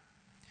talk.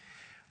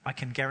 I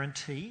can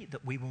guarantee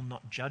that we will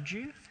not judge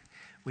you.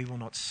 We will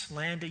not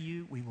slander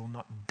you. We will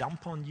not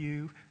dump on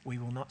you. We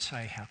will not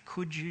say, how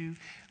could you?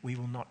 We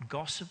will not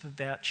gossip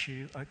about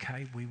you.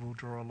 Okay, we will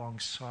draw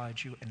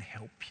alongside you and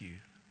help you.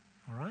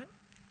 All right?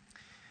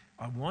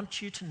 I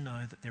want you to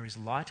know that there is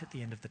light at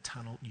the end of the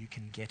tunnel. You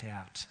can get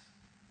out.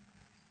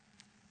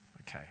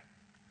 Okay.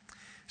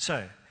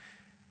 So,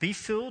 be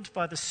filled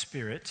by the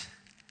Spirit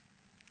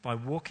by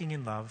walking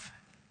in love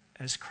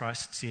as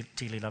Christ's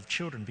dearly loved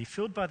children. Be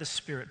filled by the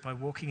Spirit by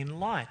walking in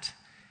light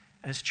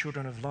as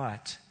children of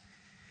light.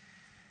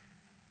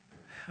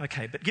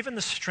 Okay, but given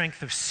the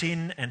strength of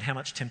sin and how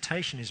much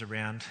temptation is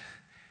around,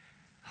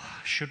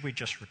 should we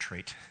just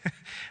retreat?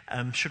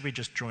 Should we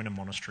just join a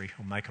monastery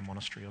or make a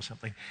monastery or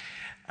something?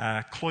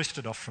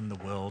 Cloistered off from the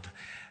world.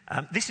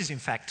 This is in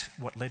fact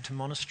what led to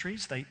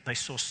monasteries. They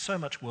saw so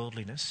much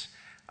worldliness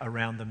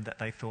around them that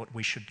they thought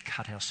we should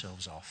cut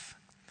ourselves off.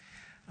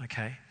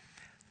 Okay?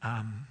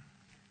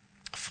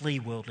 Flee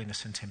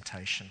worldliness and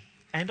temptation.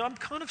 And I'm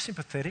kind of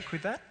sympathetic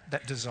with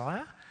that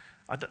desire.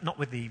 Not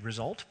with the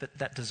result, but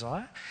that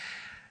desire.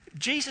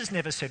 Jesus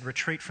never said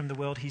retreat from the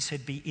world. He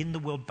said be in the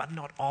world, but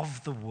not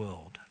of the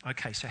world.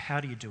 Okay, so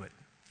how do you do it?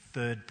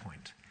 Third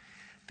point.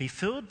 Be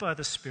filled by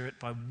the Spirit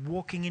by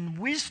walking in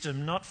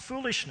wisdom, not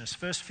foolishness.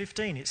 Verse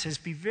 15, it says,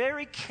 be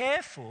very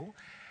careful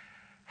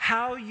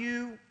how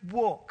you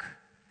walk.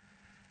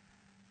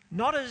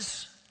 Not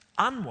as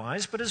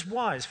unwise, but as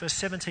wise. Verse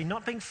 17,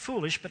 not being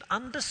foolish, but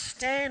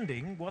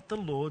understanding what the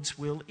Lord's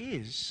will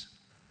is.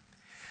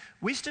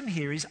 Wisdom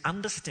here is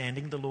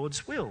understanding the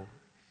Lord's will,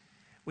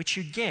 which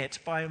you get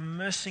by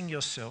immersing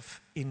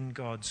yourself in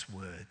God's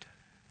word.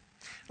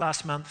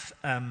 Last month,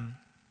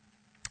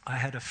 I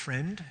had a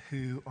friend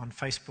who on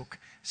Facebook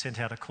sent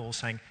out a call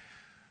saying,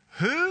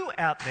 who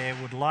out there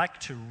would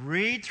like to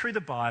read through the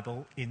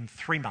Bible in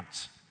 3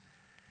 months?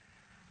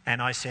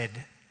 And I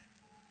said,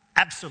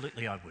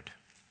 absolutely I would.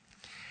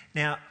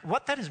 Now,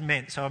 what that has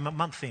meant, so I'm a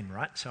month in,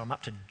 right? So I'm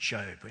up to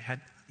Job.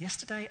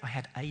 Yesterday I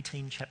had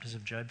 18 chapters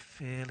of Job,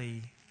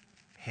 fairly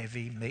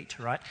heavy meat,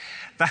 right?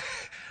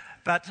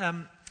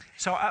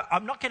 So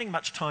I'm not getting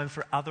much time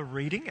for other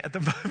reading at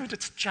the moment.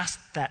 It's just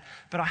that.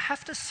 But I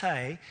have to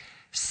say,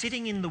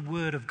 sitting in the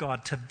Word of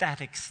God to that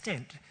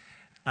extent,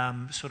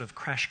 sort of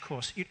crash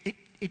course,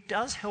 it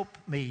does help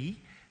me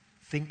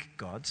think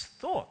God's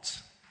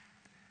thoughts.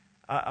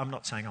 I'm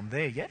not saying I'm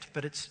there yet,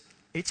 but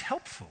it's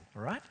helpful,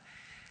 all right?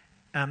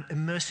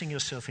 Immersing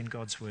yourself in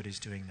God's Word is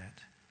doing that.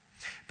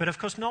 But of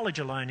course, knowledge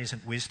alone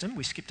isn't wisdom.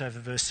 We skipped over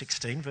verse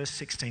 16. Verse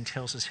 16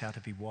 tells us how to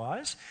be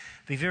wise.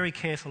 Be very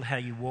careful how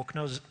you walk,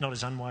 not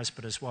as unwise,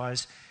 but as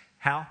wise.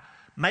 How?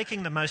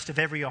 Making the most of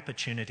every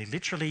opportunity,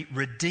 literally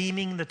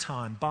redeeming the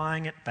time,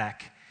 buying it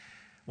back.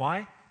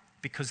 Why?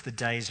 Because the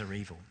days are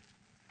evil.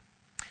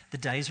 The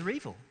days are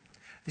evil.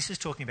 This is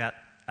talking about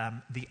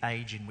the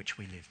age in which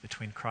we live,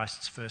 between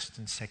Christ's first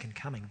and second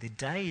coming. The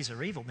days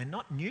are evil. They're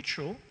not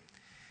neutral.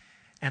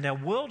 And our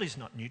world is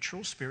not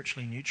neutral,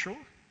 spiritually neutral.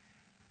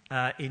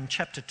 In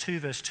chapter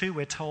 2, verse 2,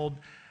 we're told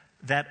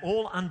that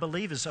all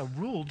unbelievers are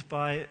ruled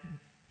by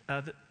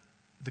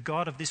the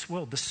God of this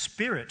world, the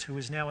Spirit who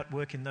is now at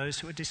work in those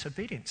who are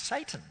disobedient,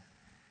 Satan.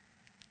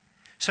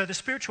 So the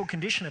spiritual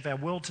condition of our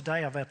world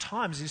today, of our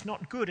times, is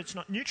not good, it's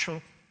not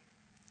neutral,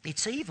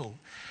 it's evil.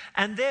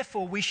 And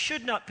therefore we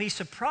should not be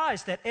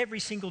surprised that every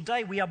single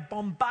day we are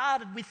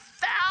bombarded with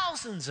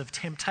thousands of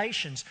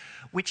temptations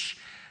which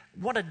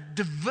want to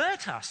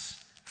divert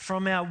us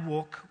from our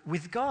walk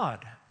with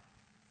God.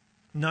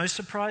 No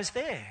surprise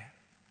there.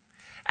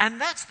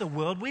 And that's the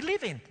world we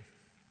live in.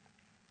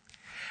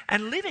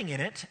 And living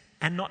in it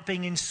and not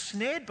being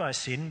ensnared by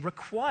sin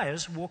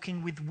requires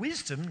walking with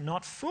wisdom,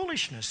 not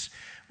foolishness,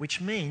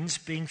 which means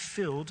being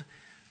filled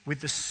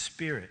with the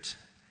Spirit.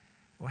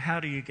 Well,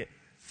 how do you get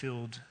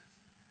filled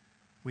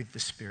with the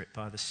Spirit,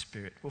 by the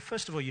Spirit? Well,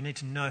 first of all, you need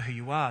to know who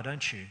you are,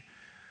 don't you?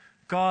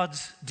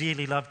 God's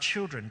dearly loved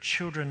children,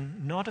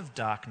 children not of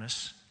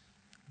darkness,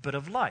 but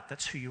of light.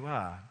 That's who you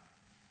are.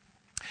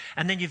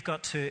 And then you've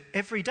got to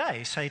every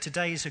day say,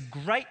 today is a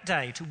great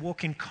day to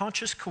walk in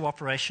conscious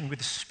cooperation with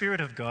the Spirit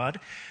of God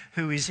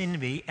who is in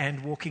me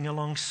and walking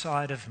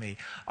alongside of me.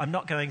 I'm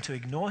not going to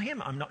ignore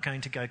him. I'm not going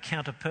to go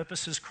counter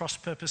purposes, cross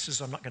purposes.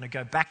 I'm not going to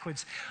go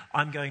backwards.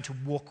 I'm going to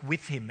walk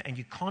with him, and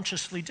you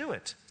consciously do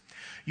it.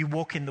 You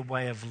walk in the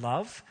way of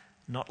love,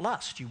 not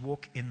lust. You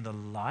walk in the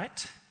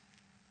light,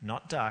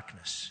 not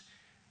darkness.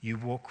 You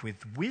walk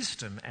with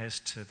wisdom as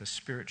to the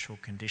spiritual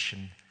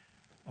condition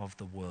of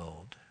the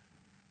world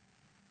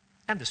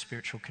and the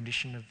spiritual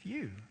condition of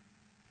you.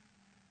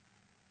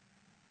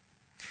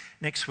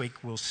 Next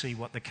week, we'll see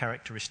what the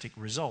characteristic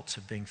results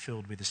of being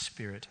filled with the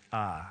Spirit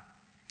are.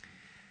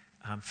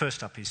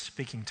 First up is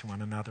speaking to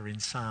one another in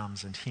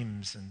psalms and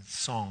hymns and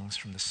songs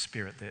from the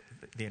Spirit,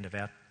 the end of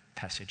our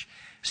passage.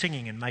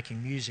 Singing and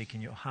making music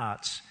in your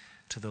hearts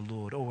to the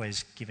Lord,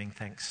 always giving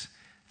thanks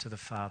to the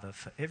Father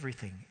for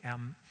everything.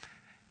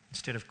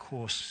 Instead of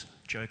coarse,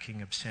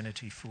 joking,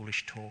 obscenity,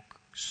 foolish talk,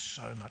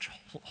 so much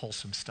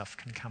wholesome stuff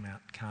can come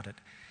out, can't it?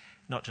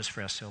 Not just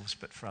for ourselves,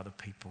 but for other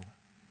people.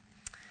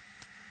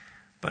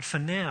 But for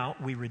now,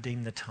 we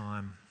redeem the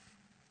time.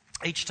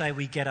 Each day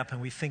we get up and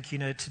we think,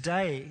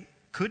 today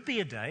could be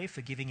a day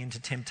for giving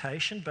into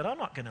temptation, but I'm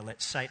not going to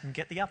let Satan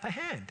get the upper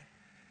hand.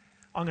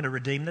 I'm going to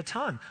redeem the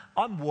time.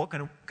 I'm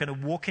going to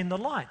walk in the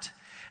light.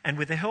 And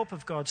with the help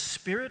of God's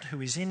Spirit who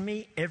is in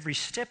me every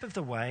step of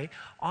the way,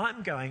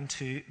 I'm going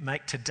to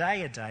make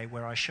today a day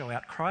where I show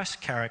out Christ's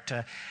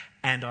character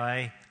and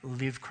I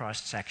live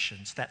Christ's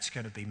actions. That's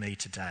going to be me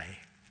today.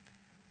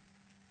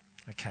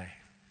 Okay.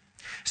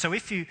 So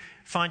if you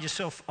find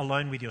yourself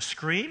alone with your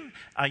screen,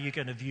 are you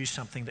going to view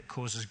something that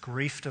causes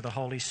grief to the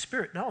Holy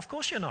Spirit? No, of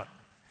course you're not.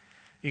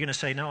 You're going to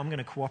say, no, I'm going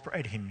to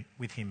cooperate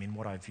with him in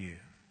what I view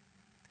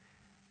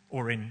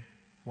or in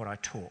what I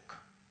talk.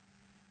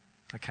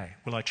 Okay,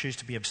 will I choose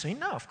to be obscene?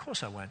 No, of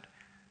course I won't.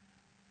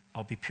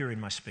 I'll be pure in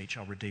my speech.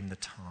 I'll redeem the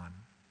time.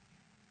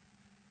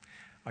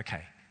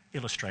 Okay,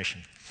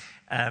 illustration.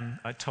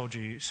 I told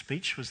you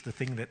speech was the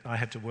thing that I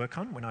had to work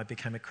on when I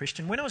became a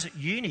Christian. When I was at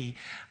uni,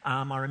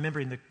 I remember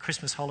in the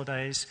Christmas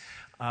holidays,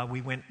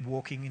 we went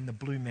walking in the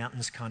Blue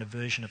Mountains kind of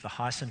version of the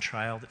Hyson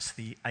Trail. That's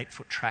the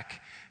 8-foot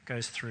track,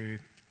 goes through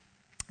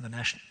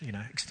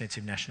the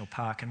extensive national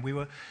park. And we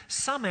were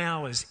some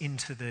hours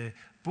into the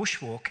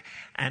bushwalk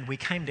and we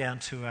came down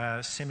to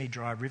a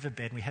semi-dry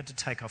riverbed. We had to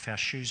take off our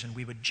shoes and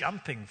we were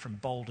jumping from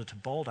boulder to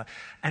boulder.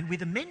 And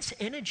with immense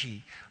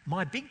energy,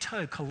 my big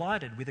toe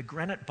collided with a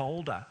granite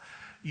boulder,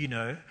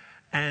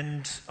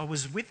 and I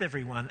was with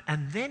everyone.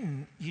 And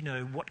then,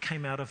 what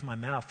came out of my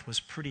mouth was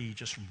pretty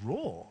just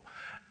raw.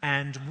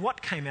 And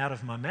what came out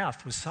of my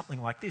mouth was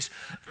something like this.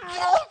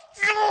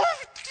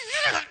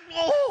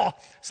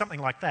 Something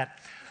like that.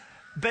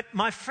 But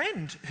my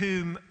friend,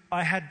 whom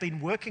I had been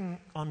working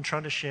on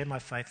trying to share my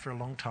faith for a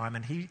long time,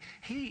 and he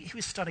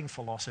was studying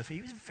philosophy.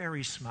 He was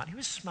very smart. He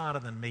was smarter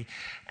than me.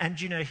 And,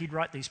 he'd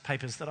write these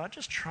papers that I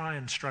just try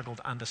and struggle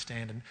to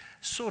understand and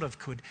sort of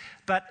could.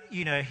 But,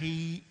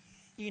 he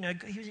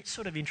was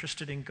sort of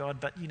interested in God.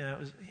 But,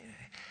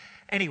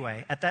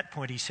 Anyway, at that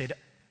point he said,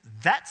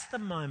 that's the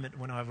moment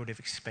when I would have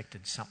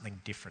expected something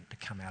different to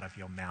come out of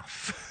your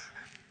mouth.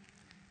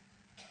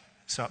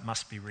 So it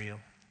must be real.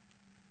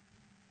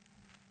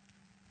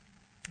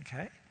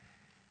 Okay?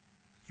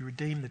 You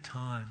redeem the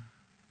time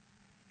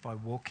by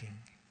walking,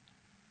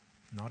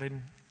 not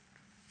in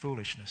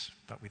foolishness,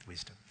 but with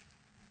wisdom.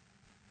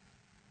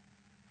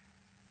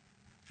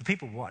 The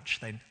people watch,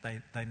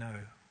 they know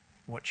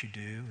what you do,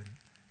 and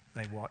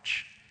they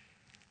watch.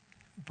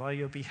 By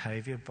your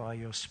behaviour, by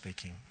your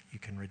speaking, you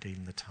can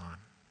redeem the time.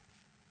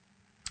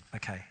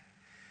 Okay.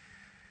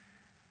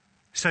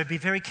 So be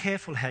very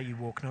careful how you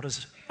walk, not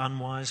as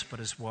unwise, but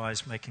as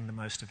wise, making the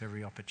most of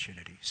every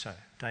opportunity. So,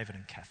 David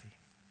and Kathy,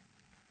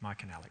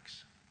 Mike and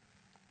Alex,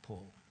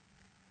 Paul,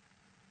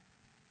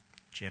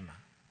 Gemma,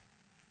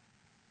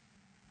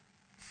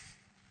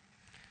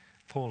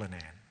 Paul and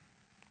Anne,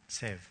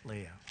 Sev,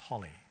 Leah,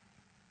 Holly,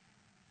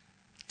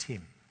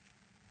 Tim,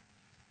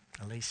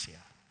 Alicia,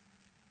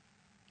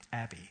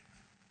 Abby,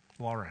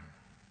 Warren,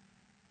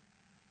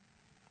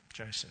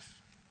 Joseph,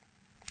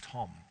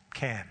 Tom,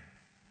 Cam,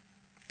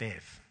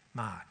 Bev,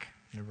 Mark,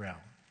 Narelle,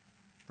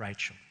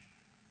 Rachel,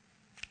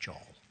 Joel,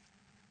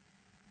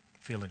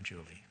 Phil and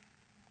Julie,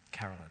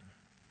 Carolyn,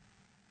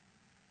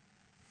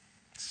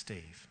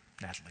 Steve,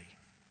 Natalie,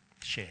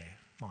 Cher,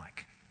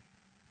 Mike,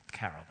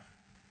 Carol,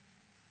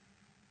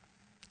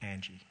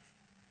 Angie.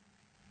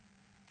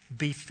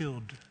 Be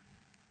filled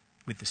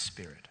with the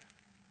Spirit.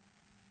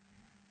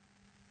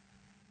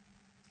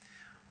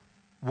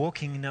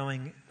 Walking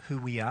knowing who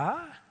we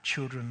are,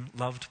 children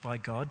loved by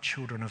God,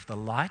 children of the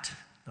light,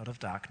 not of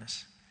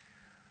darkness.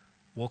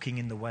 Walking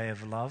in the way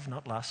of love,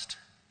 not lust.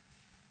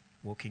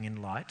 Walking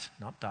in light,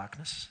 not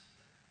darkness.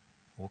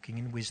 Walking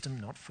in wisdom,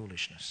 not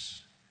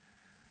foolishness.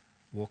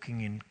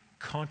 Walking in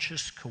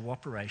conscious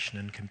cooperation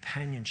and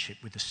companionship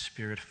with the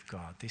Spirit of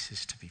God. This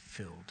is to be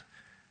filled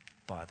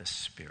by the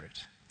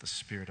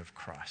Spirit of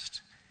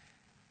Christ.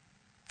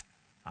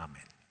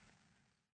 Amen.